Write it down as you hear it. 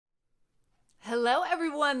Hello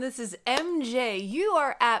everyone, this is MJ. You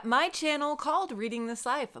are at my channel called Reading This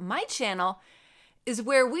Life. My channel is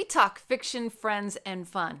where we talk fiction, friends, and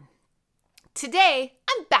fun. Today,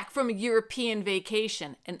 I'm back from a European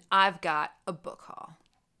vacation and I've got a book haul.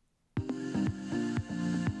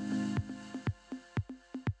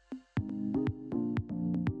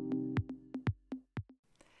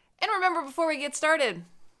 And remember, before we get started,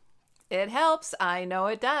 it helps. I know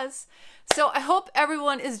it does. So I hope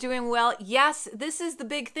everyone is doing well. Yes, this is the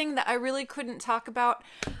big thing that I really couldn't talk about.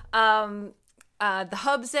 The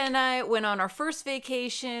hubs and I went on our first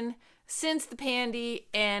vacation since the pandy,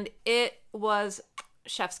 and it was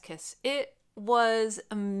chef's kiss. It was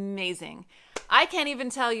amazing. I can't even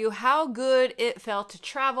tell you how good it felt to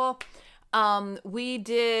travel. We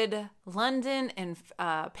did London and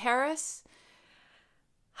Paris.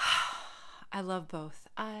 I love both.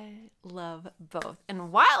 I love both.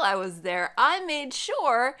 And while I was there, I made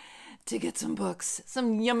sure to get some books,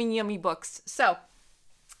 some yummy, yummy books. So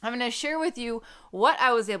I'm going to share with you what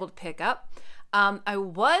I was able to pick up. I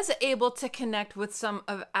was able to connect with some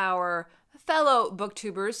of our fellow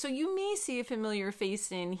booktubers, so you may see a familiar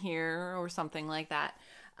face in here or something like that.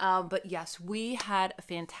 But yes, we had a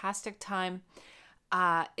fantastic time.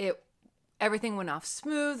 Everything went off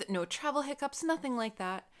smooth, no travel hiccups, nothing like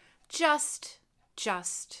that.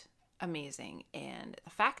 Just amazing. And the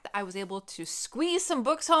fact that I was able to squeeze some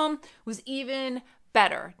books home was even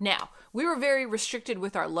better. Now, we were very restricted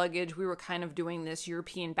with our luggage. We were kind of doing this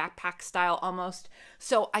European backpack style almost.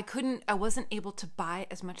 So I wasn't able to buy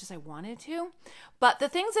as much as I wanted to. But the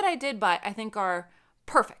things that I did buy, I think are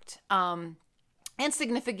perfect and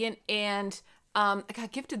significant. And I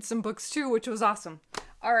got gifted some books too, which was awesome.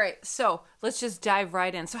 All right, so let's just dive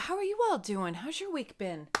right in. So how are you all doing? How's your week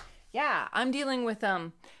been? Yeah, I'm dealing with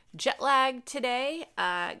jet lag today.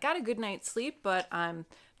 Got a good night's sleep, but I'm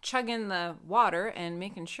chugging the water and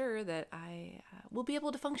making sure that I will be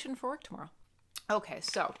able to function for work tomorrow. Okay,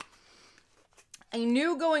 so I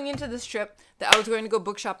knew going into this trip that I was going to go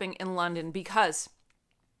book shopping in London because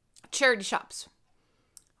charity shops,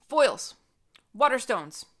 foils,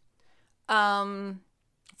 Waterstones,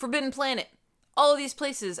 Forbidden Planet, all of these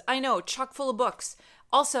places, I know, chock full of books.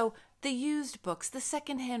 Also, the used books, the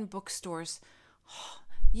secondhand bookstores. Oh,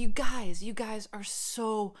 you guys are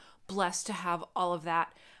so blessed to have all of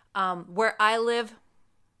that. Where I live,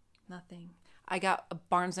 nothing. I got a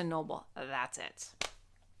Barnes & Noble. That's it.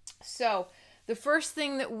 So the first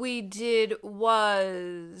thing that we did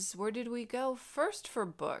was, where did we go first for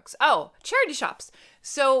books? Oh, charity shops.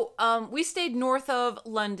 So we stayed north of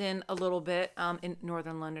London a little bit, in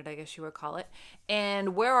northern London, I guess you would call it.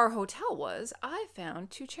 And where our hotel was, I found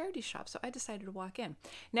 2 charity shops. So I decided to walk in.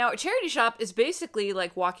 Now, a charity shop is basically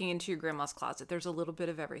like walking into your grandma's closet. There's a little bit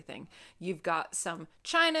of everything. You've got some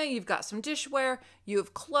china, you've got some dishware, you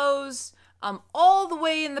have clothes. All the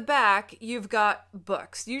way in the back, you've got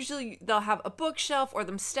books. Usually they'll have a bookshelf or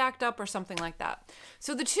them stacked up or something like that.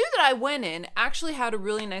 So the 2 that I went in actually had a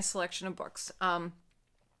really nice selection of books.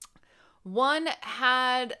 One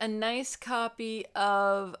had a nice copy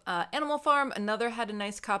of Animal Farm. Another had a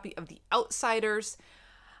nice copy of The Outsiders.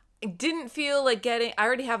 I didn't feel like I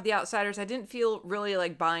already have The Outsiders. I didn't feel really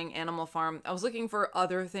like buying Animal Farm. I was looking for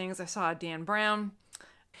other things. I saw Dan Brown.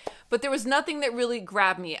 But there was nothing that really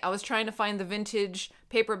grabbed me. I was trying to find the vintage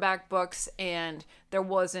paperback books, and there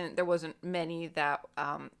wasn't many that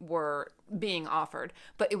were being offered.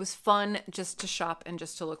 But it was fun just to shop and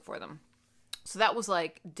just to look for them. So that was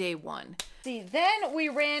like day 1. See, then we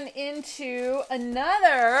ran into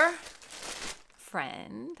another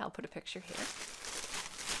friend. I'll put a picture here.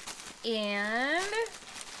 And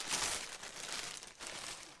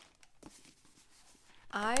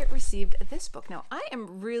I received this book. Now, I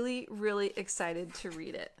am really, really excited to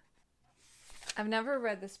read it. I've never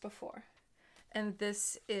read this before. And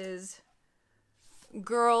this is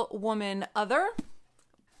Girl, Woman, Other,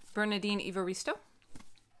 Bernardine Evaristo.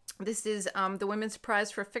 This is the Women's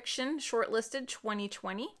Prize for Fiction, shortlisted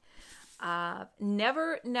 2020.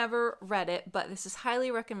 Never read it, but this is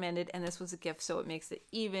highly recommended, and this was a gift, so it makes it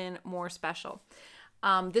even more special.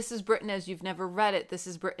 This is written as you've never read it. This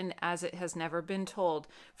is written as it has never been told.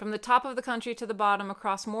 From the top of the country to the bottom,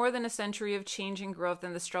 across more than a century of change and growth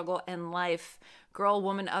and the struggle and life, Girl,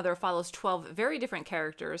 Woman, Other follows 12 very different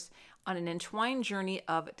characters on an entwined journey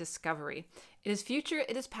of discovery. It is future,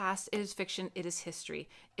 it is past, it is fiction, it is history.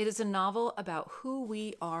 It is a novel about who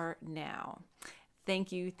we are now.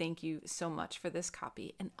 Thank you so much for this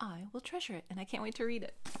copy, and I will treasure it, and I can't wait to read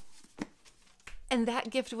it. And that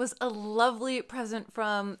gift was a lovely present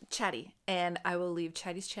from Chatty. And I will leave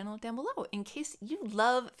Chatty's channel down below in case you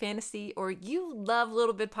love fantasy or you love a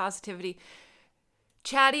little bit of positivity.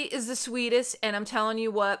 Chatty is the sweetest, and I'm telling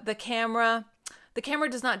you what, the camera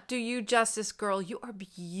does not do you justice, girl. You are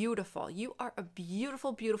beautiful. You are a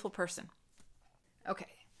beautiful, beautiful person. Okay.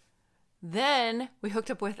 Then we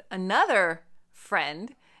hooked up with another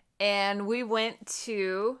friend, and we went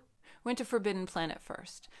to Forbidden Planet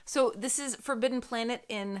first. So this is Forbidden Planet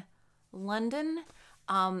in London.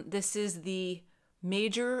 This is the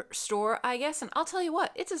major store, I guess, and I'll tell you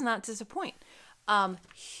what, it does not disappoint.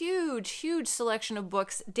 Huge selection of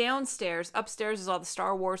books downstairs. Upstairs is all the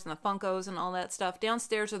Star Wars and the Funkos and all that stuff.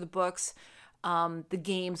 Downstairs are the books, the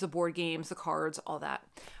games, the board games, the cards, all that.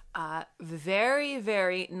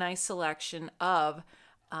 Very nice selection of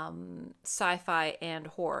sci-fi and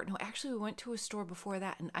horror. No, actually, we went to a store before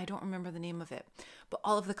that, and I don't remember the name of it. But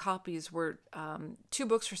all of the copies were 2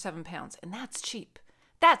 books for £7, and that's cheap.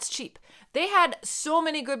 That's cheap. They had so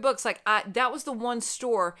many good books. Like that was the one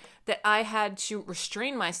store that I had to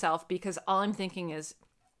restrain myself because all I'm thinking is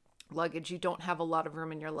luggage. You don't have a lot of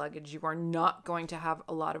room in your luggage. You are not going to have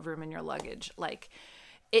a lot of room in your luggage. Like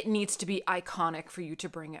it needs to be iconic for you to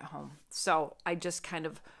bring it home. So I just kind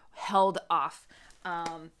of held off.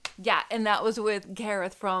 Yeah, and that was with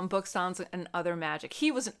Gareth from Booksounds and Other Magic.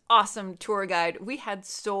 He was an awesome tour guide. We had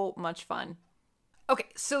so much fun. Okay,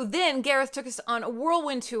 so then Gareth took us on a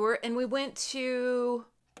whirlwind tour, and we went to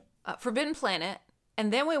Forbidden Planet,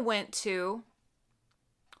 and then we went to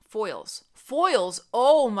Foyles. Foyles,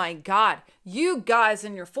 oh my God, you guys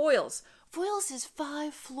and your Foyles. Foyles is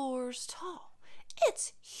 5 floors tall.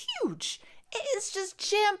 It's huge. It is just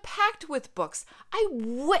jam-packed with books. I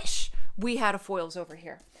wish we had a Foyles over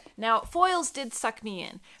here. Now, Foyles did suck me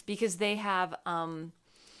in because they have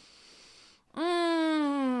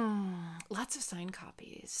lots of signed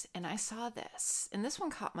copies, and I saw this, and this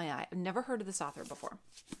one caught my eye. I've never heard of this author before.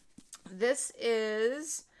 This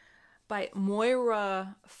is by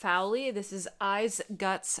Moira Fowley. This is Eyes,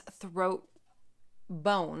 Guts, Throat,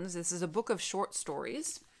 Bones. This is a book of short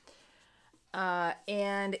stories,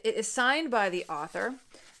 and it is signed by the author.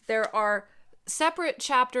 There are separate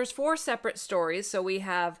chapters, 4 separate stories. So we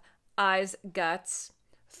have Eyes, Guts,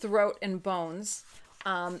 Throat, and Bones,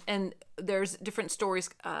 and there's different stories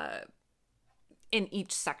in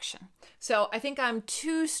each section. So I think I'm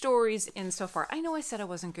 2 stories in so far. I know I said I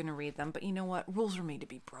wasn't going to read them, but you know what? Rules are made to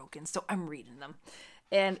be broken, so I'm reading them.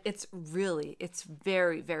 And it's very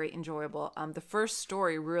enjoyable. The first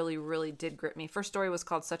story really did grip me. First story was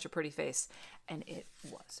called Such a Pretty Face, and it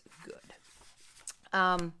was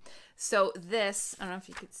good. So this, I don't know if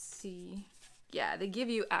you could see. Yeah, they give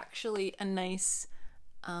you actually a nice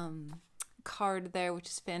card there, which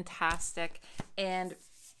is fantastic. And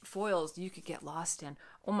Foyles you could get lost in.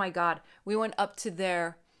 Oh my God, we went up to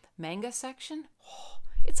their manga section. Oh,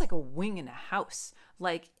 it's like a wing in a house.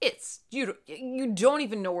 Like it's you don't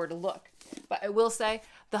even know where to look. But I will say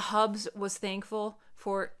the Hubs was thankful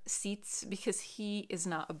for seats because he is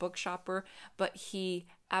not a book shopper, but he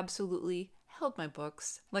absolutely held my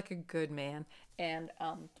books like a good man and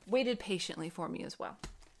waited patiently for me as well.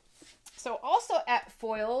 So also at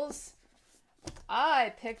Foyles,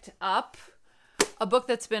 I picked up a book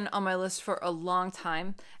that's been on my list for a long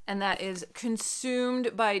time, and that is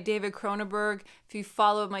Consumed by David Cronenberg. If you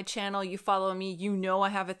follow my channel, you follow me, you know I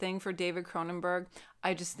have a thing for David Cronenberg.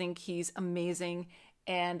 I just think he's amazing,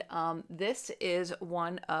 and this is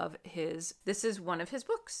one of his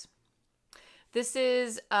books. This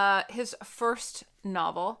is his first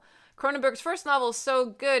novel. Cronenberg's first novel is so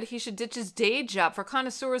good, he should ditch his day job. For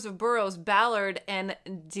connoisseurs of Burroughs, Ballard, and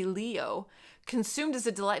DeLeo, Consumed is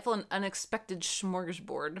a delightful and unexpected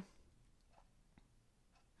smorgasbord.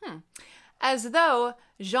 As though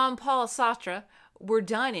Jean-Paul Sartre were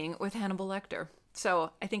dining with Hannibal Lecter.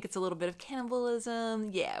 So I think it's a little bit of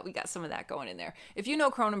cannibalism. Yeah, we got some of that going in there. If you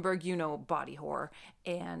know Cronenberg, you know body horror.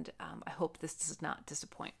 And I hope this does not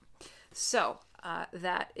disappoint. So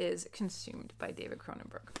that is Consumed by David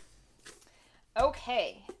Cronenberg.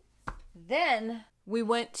 Okay. Then we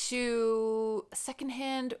went to a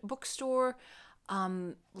secondhand bookstore.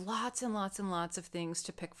 Lots and lots of things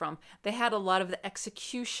to pick from. They had a lot of the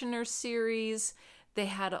Executioner series. They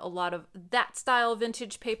had a lot of that style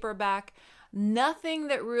vintage paperback. Nothing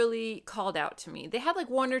that really called out to me. They had like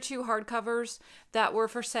 1 or 2 hardcovers that were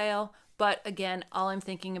for sale. But again, all I'm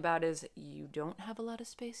thinking about is you don't have a lot of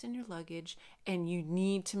space in your luggage and you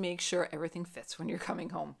need to make sure everything fits when you're coming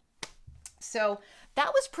home. So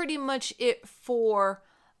that was pretty much it for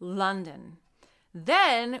London.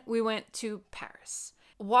 Then we went to Paris.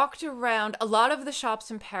 Walked around a lot of the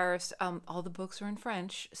shops in Paris. All the books were in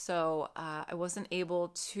French, so I wasn't able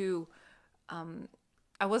to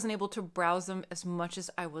browse them as much as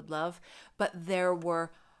I would love. But there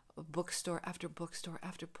were bookstore after bookstore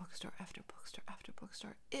after bookstore after bookstore after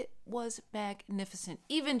bookstore. It was magnificent,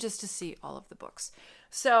 even just to see all of the books.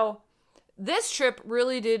 So this trip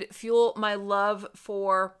really did fuel my love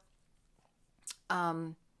for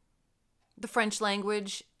the French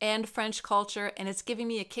language and French culture, and it's giving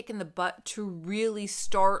me a kick in the butt to really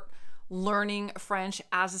start learning French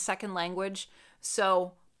as a second language.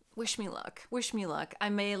 So wish me luck. Wish me luck. I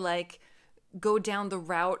may like go down the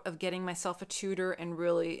route of getting myself a tutor and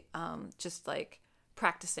really just like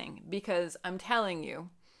practicing, because I'm telling you,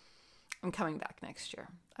 I'm coming back next year.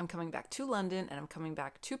 I'm coming back to London and I'm coming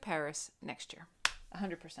back to Paris next year.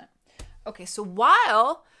 100%. Okay, so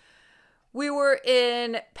while we were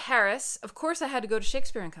in Paris, of course I had to go to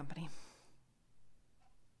Shakespeare and Company.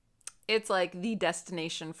 It's like the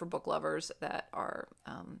destination for book lovers that are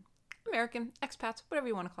American, expats, whatever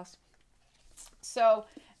you want to call us. So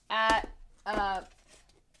at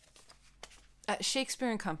Shakespeare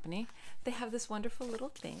and Company, they have this wonderful little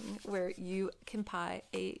thing where you can buy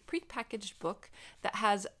a prepackaged book that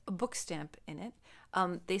has a book stamp in it.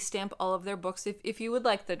 They stamp all of their books if you would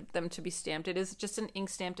like them to be stamped. It is just an ink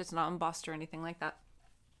stamped. It's not embossed or anything like that.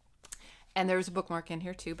 And there's a bookmark in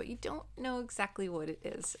here too, but you don't know exactly what it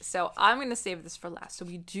is. So I'm going to save this for last. So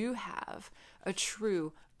we do have a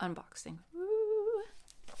true unboxing. Woo.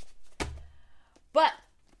 But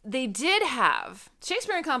they did have,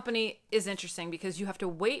 Shakespeare and Company is interesting because you have to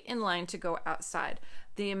wait in line to go outside.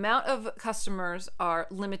 The amount of customers are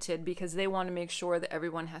limited because they want to make sure that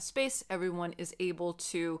everyone has space, everyone is able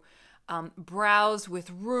to browse with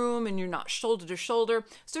room, and you're not shoulder to shoulder.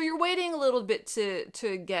 So you're waiting a little bit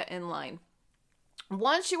to get in line.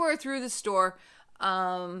 Once you are through the store,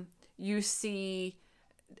 you see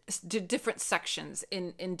different sections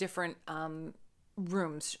in different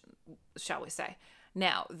rooms, shall we say.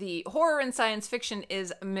 Now, the horror and science fiction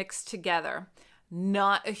is mixed together.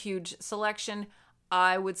 Not a huge selection.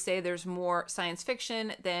 I would say there's more science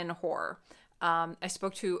fiction than horror. I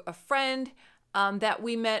spoke to a friend that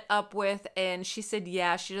we met up with, and she said,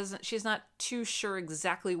 yeah, she's not too sure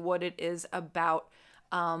exactly what it is about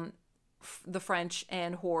the French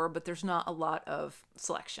and horror, but there's not a lot of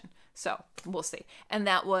selection. So we'll see. And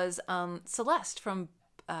that was Celeste from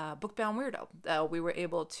Bookbound Weirdo. We were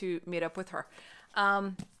able to meet up with her.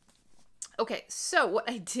 Okay, so what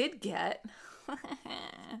I did get,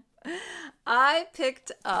 I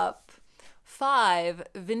picked up 5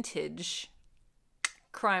 vintage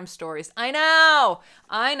crime stories. I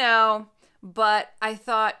know, but I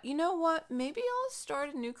thought, you know what? Maybe I'll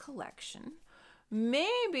start a new collection.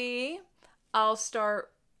 Maybe I'll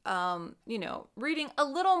start, reading a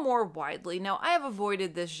little more widely. Now, I have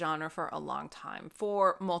avoided this genre for a long time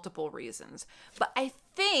for multiple reasons, but I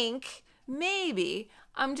think maybe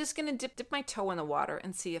I'm just going to dip my toe in the water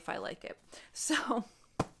and see if I like it. So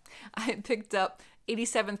I picked up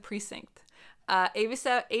 87th Precinct.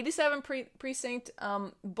 87 Precinct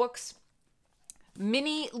books,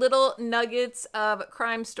 mini little nuggets of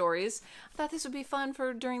crime stories. I thought this would be fun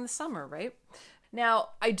for during the summer, right? Now,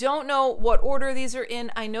 I don't know what order these are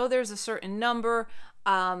in. I know there's a certain number,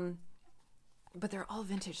 but they're all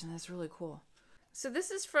vintage, and that's really cool. So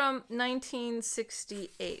this is from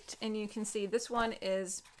 1968, and you can see this one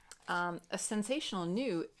is a sensational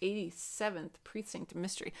new 87th Precinct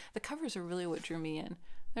mystery. The covers are really what drew me in.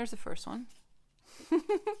 There's the first one.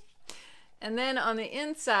 And then on the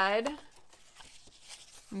inside, you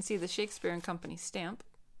can see the Shakespeare and Company stamp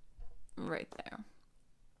right there.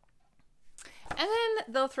 And then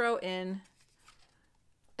they'll throw in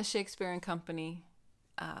a Shakespeare and Company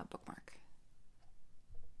bookmark,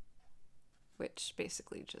 which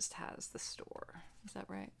basically just has the store. Is that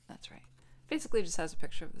right? That's right. Basically just has a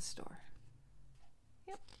picture of the store.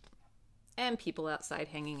 Yep. And people outside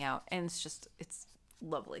hanging out. And it's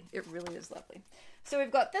lovely. It really is lovely. So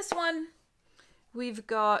we've got this one. We've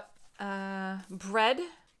got Bread.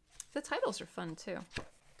 The titles are fun too.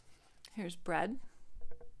 Here's Bread.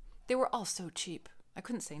 They were all so cheap. I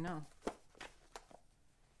couldn't say no.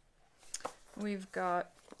 We've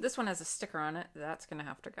got, this one has a sticker on it. That's going to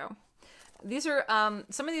have to go. These are,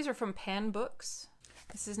 some of these are from Pan Books.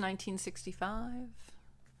 This is 1965.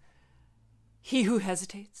 He Who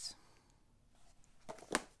Hesitates.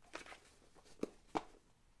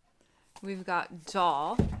 We've got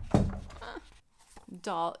Doll.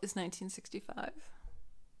 Doll is 1965.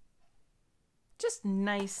 Just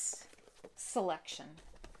nice selection.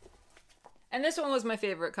 And this one was my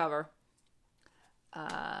favorite cover.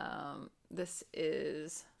 This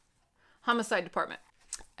is Homicide Department.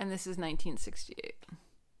 And this is 1968.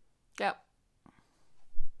 Yep.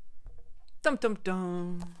 Dum dum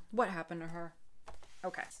dum. What happened to her?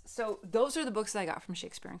 Okay, so those are the books that I got from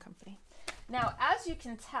Shakespeare and Company. Now, as you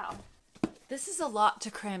can tell, this is a lot to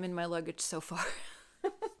cram in my luggage so far.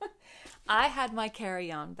 I had my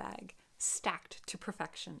carry-on bag stacked to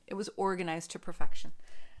perfection. It was organized to perfection.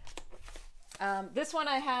 This one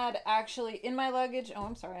I had actually in my luggage. Oh,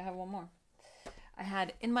 I'm sorry, I have one more. I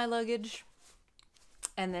had in my luggage,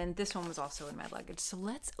 and then this one was also in my luggage. So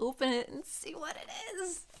let's open it and see what it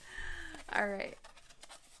is. All right.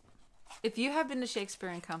 If you have been to Shakespeare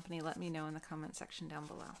and Company, let me know in the comment section down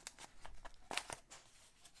below.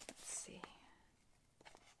 Let's see.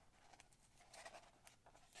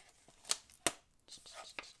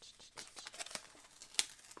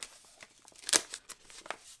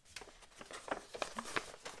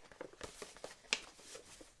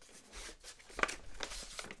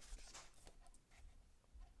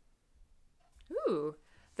 Ooh,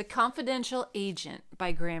 The Confidential Agent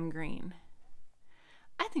by Graham Greene.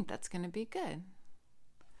 I think that's going to be good.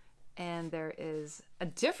 And there is a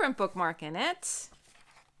different bookmark in it.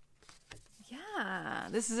 Yeah,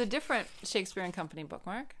 this is a different Shakespeare and Company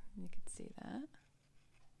bookmark. You can see that.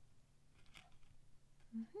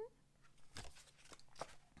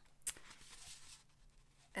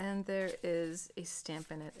 And there is a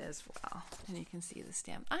stamp in it as well. And you can see the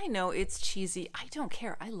stamp. I know it's cheesy. I don't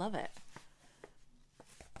care. I love it.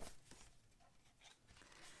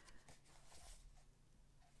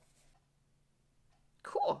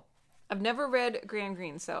 Cool. I've never read Graham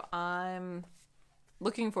Greene, so I'm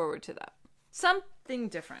looking forward to that. Something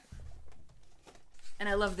different. And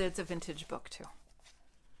I love that it's a vintage book too.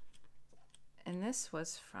 And this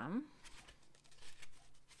was from,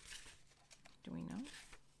 do we know?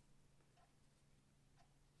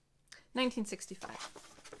 1965.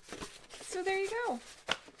 So there you go.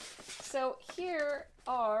 So here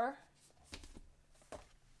are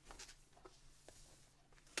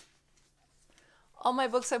all my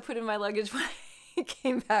books I put in my luggage when I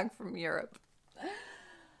came back from Europe.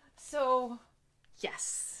 So,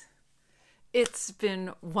 yes, it's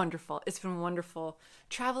been wonderful. It's been wonderful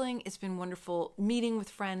traveling. It's been wonderful meeting with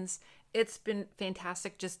friends. It's been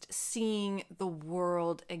fantastic just seeing the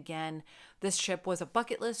world again. This trip was a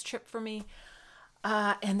bucket list trip for me.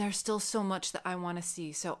 And there's still so much that I want to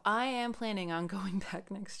see. So I am planning on going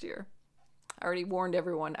back next year. I already warned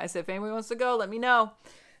everyone. I said, if anyone wants to go, let me know.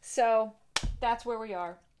 So that's where we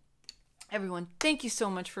are. Everyone, thank you so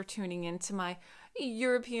much for tuning in to my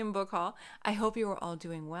European book haul. I hope you are all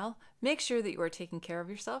doing well. Make sure that you are taking care of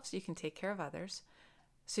yourself so you can take care of others.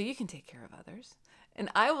 So you can take care of others. And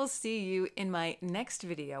I will see you in my next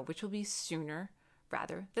video, which will be sooner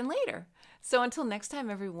rather than later. So until next time,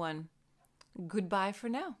 everyone, goodbye for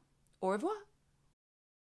now. Au revoir.